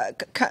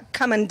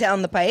coming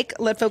down the pike.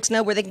 Let folks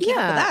know where they can keep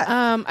up with that.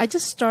 I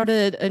just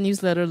started a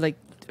newsletter like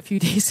a few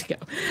days ago.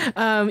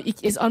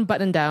 It's on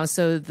Button Down,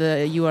 so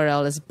the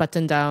URL is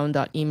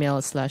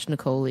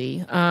buttondown.email/Nicole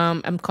Lee.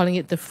 I'm calling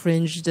it the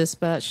Fringe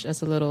Dispatch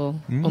as a little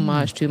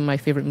homage to my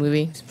favorite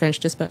movie, French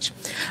Dispatch.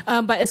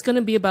 But it's going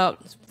to be about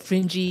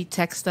fringy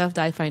tech stuff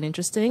that I find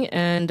interesting,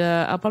 and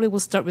I probably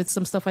will start with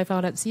some stuff I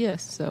found at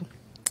CES. So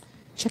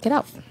check it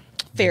out.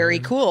 Very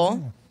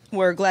cool.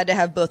 We're glad to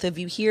have both of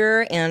you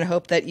here, and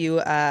hope that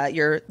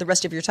the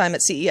rest of your time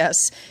at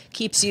CES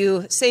keeps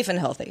you safe and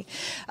healthy.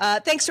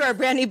 Thanks to our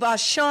brand new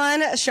boss,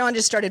 Sean. Sean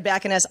just started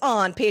backing us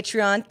on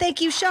Patreon.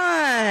 Thank you,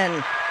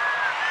 Sean.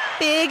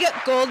 Big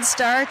gold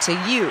star to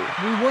you.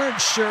 We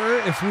weren't sure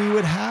if we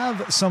would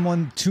have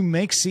someone to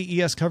make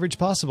CES coverage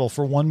possible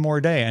for one more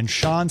day, and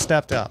Sean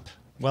stepped up.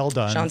 Well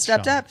done. Sean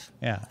stepped up.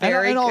 Yeah.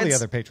 Very And all the good.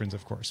 other patrons,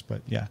 of course,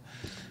 but yeah.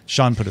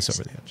 Sean put us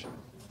over the edge.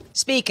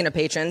 Speaking of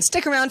patrons,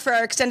 stick around for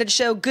our extended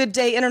show, Good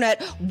Day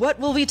Internet. What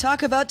will we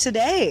talk about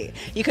today?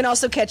 You can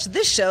also catch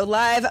this show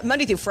live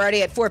Monday through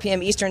Friday at 4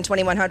 p.m. Eastern,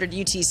 2100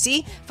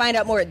 UTC. Find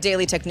out more at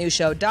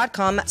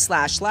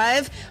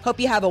dailytechnewsshow.com/live.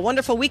 Hope you have a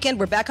wonderful weekend.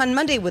 We're back on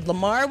Monday with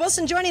Lamar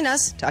Wilson joining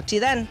us. Talk to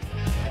you then.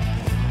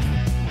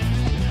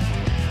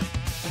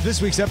 This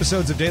week's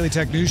episodes of Daily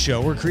Tech News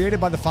Show were created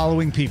by the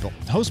following people.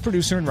 Host,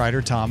 producer, and writer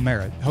Tom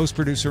Merritt. Host,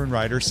 producer, and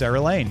writer Sarah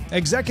Lane.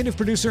 Executive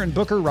producer and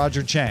booker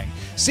Roger Chang.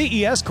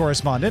 CES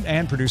correspondent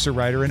and producer,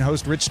 writer, and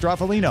host Rich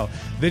Straffolino.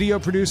 Video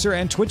producer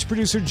and Twitch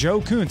producer Joe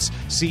Kuntz.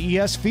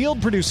 CES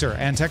field producer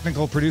and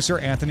technical producer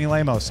Anthony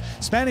Lemos.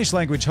 Spanish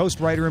language host,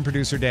 writer, and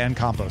producer Dan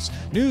Campos.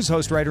 News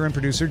host, writer, and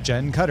producer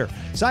Jen Cutter.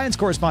 Science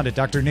correspondent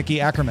Dr. Nikki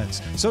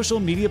Ackermans. Social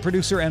media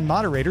producer and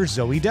moderator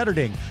Zoe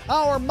Detterding.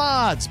 Our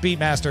mods,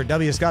 Beatmaster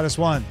W. Scottus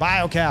 1.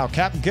 BioCow,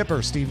 Captain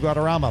Kipper, Steve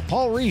Guadarrama,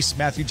 Paul Reese,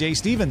 Matthew J.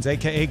 Stevens,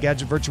 a.k.a.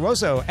 Gadget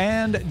Virtuoso,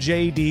 and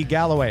J.D.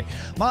 Galloway.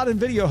 Mod and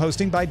video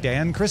hosting by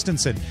Dan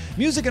Christensen.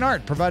 Music and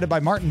art provided by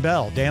Martin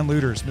Bell, Dan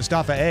Luders,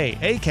 Mustafa A.,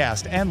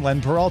 Acast, and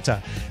Len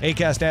Peralta.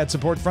 Acast ad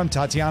support from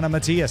Tatiana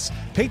Matias.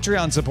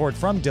 Patreon support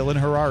from Dylan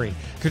Harari.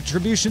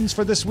 Contributions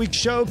for this week's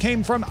show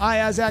came from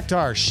Ayaz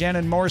Akhtar,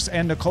 Shannon Morse,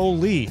 and Nicole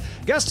Lee.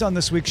 Guests on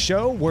this week's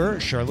show were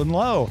Sherlyn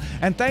Lowe.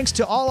 And thanks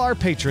to all our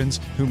patrons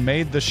who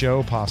made the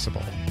show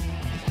possible.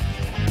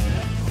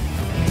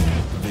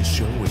 This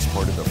show is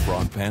part of the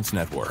Frog Pants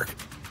Network.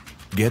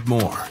 Get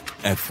more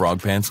at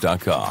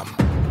frogpants.com.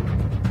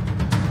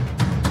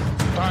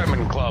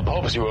 Diamond Club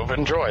hopes you have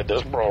enjoyed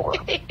this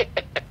program.